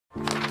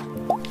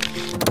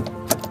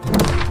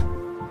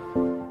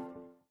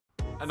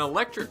An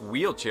electric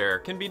wheelchair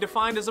can be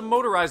defined as a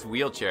motorized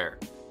wheelchair,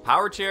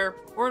 power chair,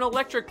 or an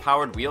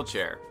electric-powered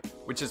wheelchair,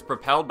 which is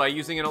propelled by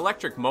using an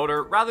electric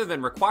motor rather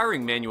than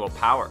requiring manual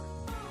power.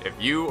 If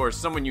you or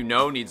someone you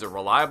know needs a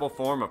reliable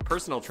form of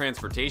personal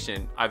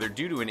transportation, either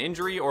due to an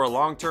injury or a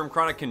long-term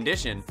chronic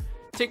condition,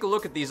 take a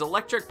look at these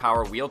electric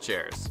power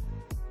wheelchairs.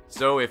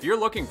 So if you're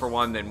looking for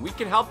one, then we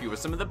can help you with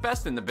some of the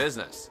best in the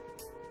business.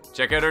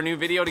 Check out our new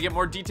video to get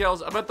more details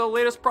about the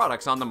latest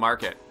products on the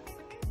market.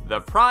 The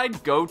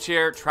Pride Go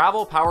Chair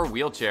Travel Power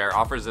Wheelchair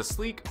offers a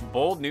sleek,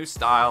 bold new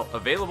style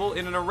available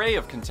in an array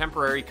of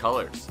contemporary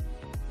colors.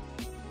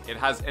 It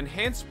has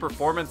enhanced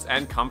performance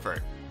and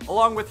comfort,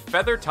 along with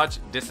Feather Touch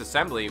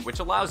disassembly, which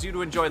allows you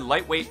to enjoy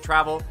lightweight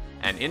travel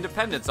and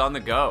independence on the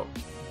go.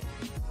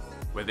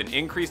 With an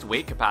increased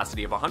weight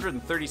capacity of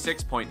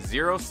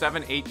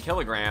 136.078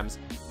 kilograms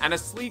and a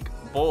sleek,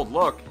 bold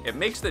look, it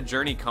makes the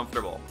journey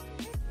comfortable.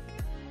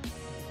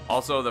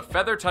 Also, the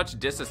Feather Touch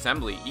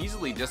disassembly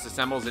easily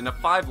disassembles into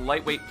 5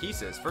 lightweight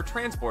pieces for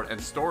transport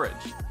and storage.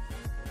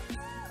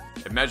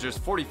 It measures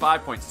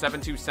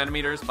 45.72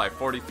 centimeters by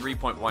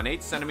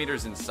 43.18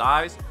 centimeters in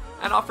size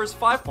and offers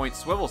 5-point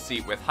swivel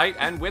seat with height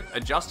and width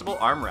adjustable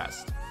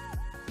armrest.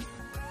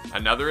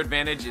 Another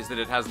advantage is that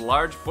it has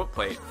large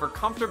footplate for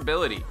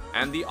comfortability,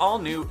 and the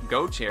all-new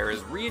Go Chair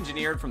is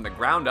re-engineered from the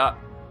ground up,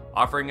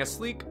 offering a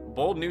sleek,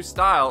 bold new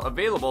style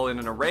available in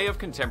an array of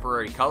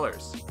contemporary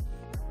colors.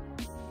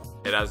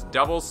 It has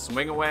double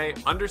swing-away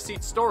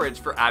under-seat storage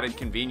for added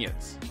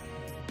convenience.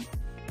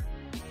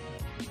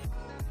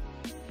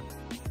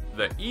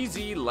 The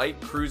EZ Light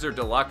Cruiser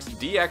Deluxe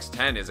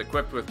DX10 is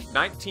equipped with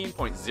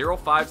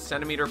 19.05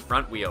 centimeter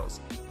front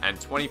wheels and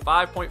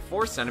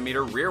 25.4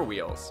 centimeter rear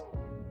wheels.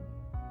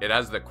 It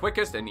has the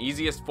quickest and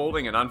easiest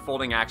folding and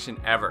unfolding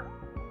action ever.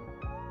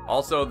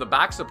 Also, the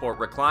back support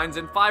reclines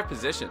in 5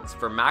 positions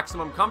for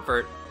maximum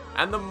comfort,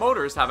 and the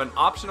motors have an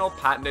optional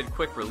patented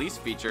quick release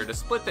feature to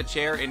split the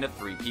chair into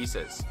 3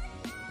 pieces.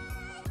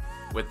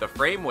 With the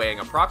frame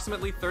weighing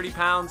approximately 30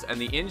 pounds and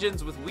the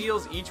engines with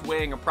wheels each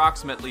weighing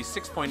approximately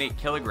 6.8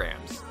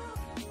 kilograms.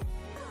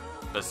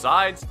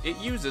 Besides, it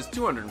uses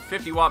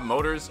 250 watt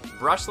motors,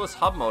 brushless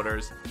hub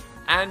motors,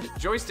 and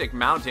joystick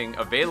mounting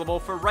available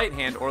for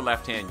right-hand or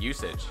left-hand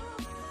usage.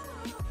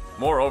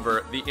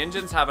 Moreover, the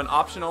engines have an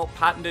optional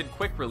patented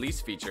quick release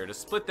feature to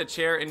split the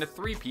chair into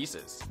 3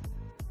 pieces.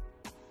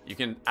 You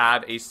can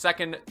add a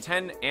second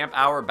 10 amp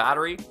hour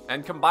battery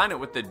and combine it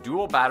with the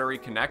dual battery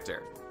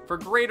connector for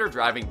greater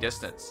driving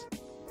distance.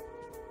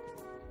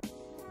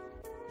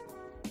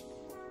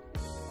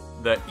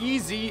 The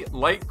EZ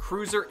Light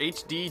Cruiser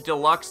HD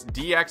Deluxe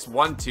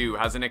DX12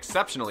 has an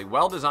exceptionally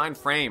well-designed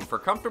frame for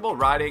comfortable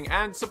riding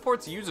and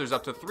supports users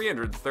up to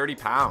 330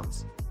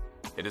 pounds.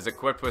 It is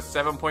equipped with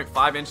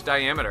 7.5-inch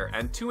diameter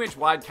and 2-inch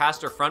wide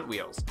caster front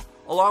wheels,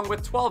 along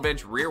with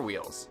 12-inch rear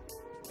wheels.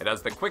 It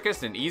has the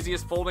quickest and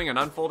easiest folding and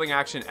unfolding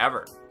action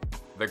ever.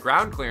 The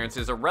ground clearance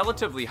is a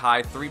relatively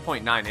high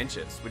 3.9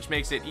 inches, which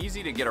makes it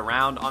easy to get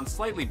around on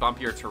slightly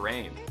bumpier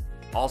terrain.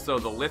 Also,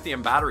 the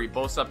lithium battery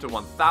boasts up to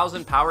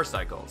 1,000 power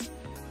cycles,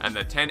 and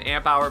the 10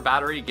 amp hour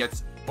battery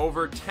gets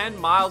over 10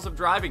 miles of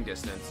driving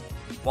distance,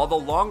 while the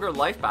longer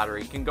life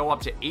battery can go up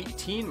to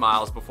 18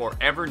 miles before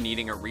ever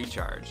needing a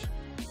recharge.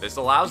 This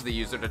allows the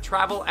user to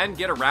travel and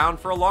get around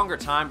for a longer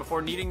time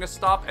before needing to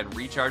stop and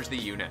recharge the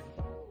unit.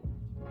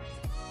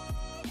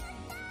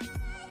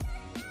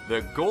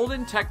 The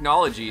Golden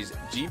Technologies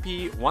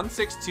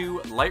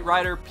GP162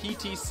 Lightrider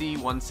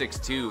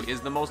PTC162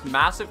 is the most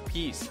massive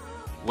piece,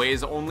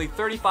 weighs only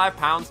 35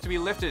 pounds to be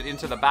lifted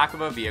into the back of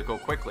a vehicle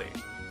quickly.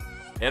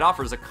 It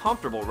offers a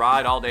comfortable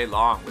ride all day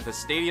long with a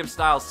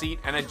stadium-style seat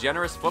and a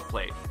generous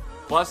footplate,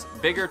 plus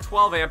bigger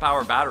 12 amp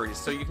hour batteries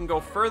so you can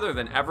go further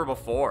than ever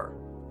before.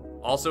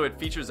 Also, it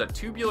features a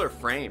tubular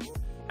frame,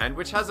 and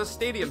which has a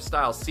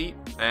stadium-style seat,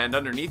 and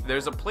underneath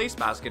there's a place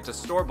basket to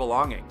store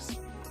belongings.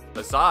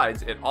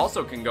 Besides, it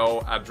also can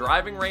go a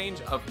driving range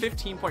of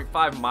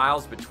 15.5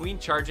 miles between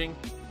charging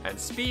and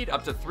speed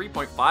up to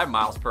 3.5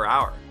 miles per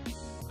hour.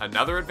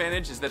 Another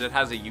advantage is that it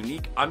has a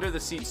unique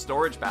under-the-seat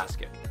storage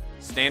basket,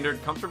 standard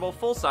comfortable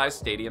full-size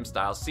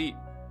stadium-style seat.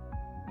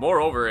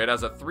 Moreover, it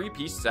has a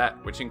 3-piece set,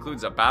 which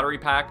includes a battery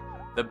pack,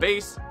 the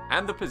base,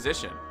 and the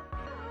position.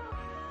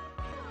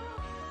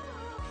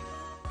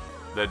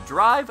 The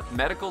Drive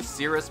Medical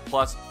Cirrus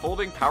Plus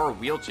folding power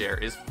wheelchair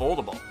is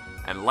foldable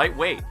and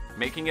lightweight,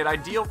 making it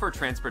ideal for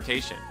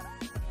transportation.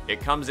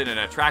 It comes in an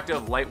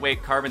attractive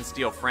lightweight carbon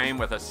steel frame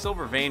with a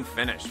silver vein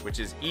finish, which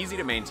is easy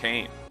to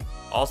maintain.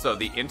 Also,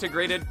 the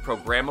integrated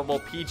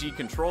programmable PG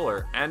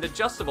controller and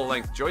adjustable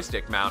length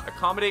joystick mount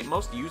accommodate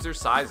most user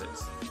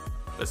sizes.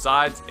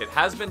 Besides, it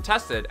has been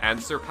tested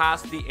and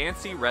surpassed the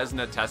ANSI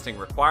RESNA testing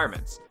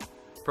requirements,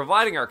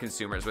 providing our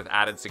consumers with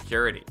added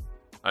security.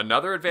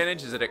 Another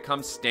advantage is that it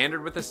comes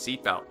standard with a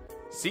seatbelt,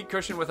 seat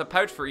cushion with a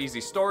pouch for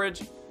easy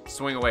storage,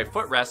 swing-away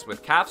footrest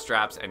with calf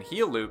straps and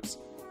heel loops,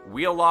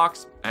 wheel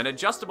locks, and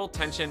adjustable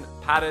tension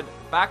padded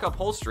back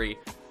upholstery,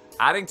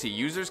 adding to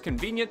users'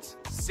 convenience,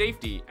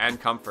 safety, and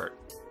comfort.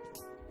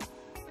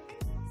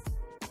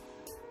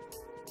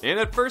 In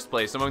at first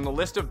place among the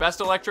list of best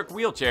electric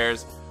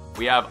wheelchairs,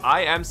 we have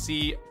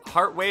IMC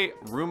Heartway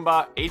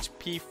Roomba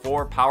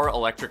HP4 Power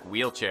Electric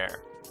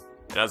Wheelchair.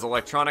 It has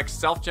electronic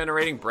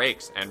self-generating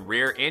brakes and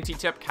rear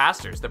anti-tip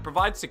casters that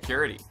provide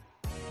security.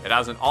 It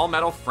has an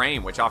all-metal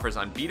frame which offers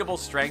unbeatable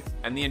strength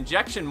and the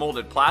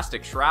injection-molded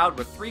plastic shroud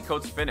with 3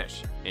 coats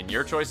finish, in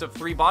your choice of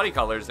 3 body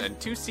colors and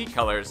 2 seat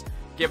colors,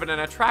 give it an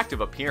attractive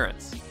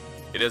appearance.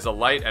 It is a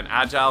light and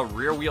agile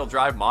rear-wheel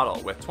drive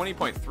model with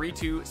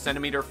 20.32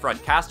 cm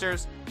front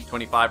casters,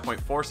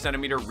 25.4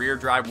 cm rear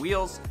drive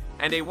wheels,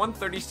 and a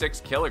 136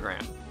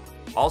 kg.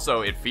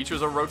 Also, it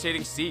features a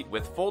rotating seat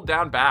with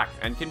fold-down back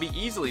and can be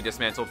easily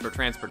dismantled for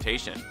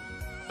transportation.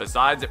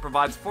 Besides, it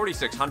provides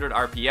 4,600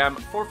 RPM,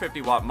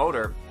 450-watt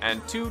motor,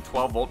 and 2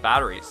 12-volt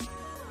batteries.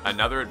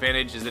 Another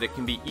advantage is that it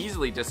can be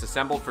easily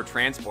disassembled for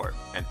transport,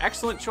 an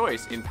excellent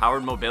choice in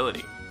powered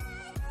mobility.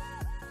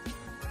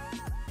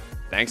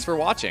 Thanks for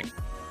watching.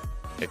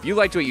 If you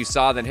liked what you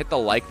saw, then hit the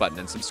like button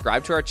and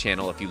subscribe to our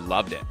channel if you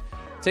loved it.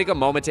 Take a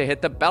moment to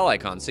hit the bell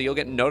icon so you'll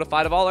get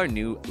notified of all our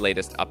new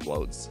latest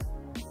uploads.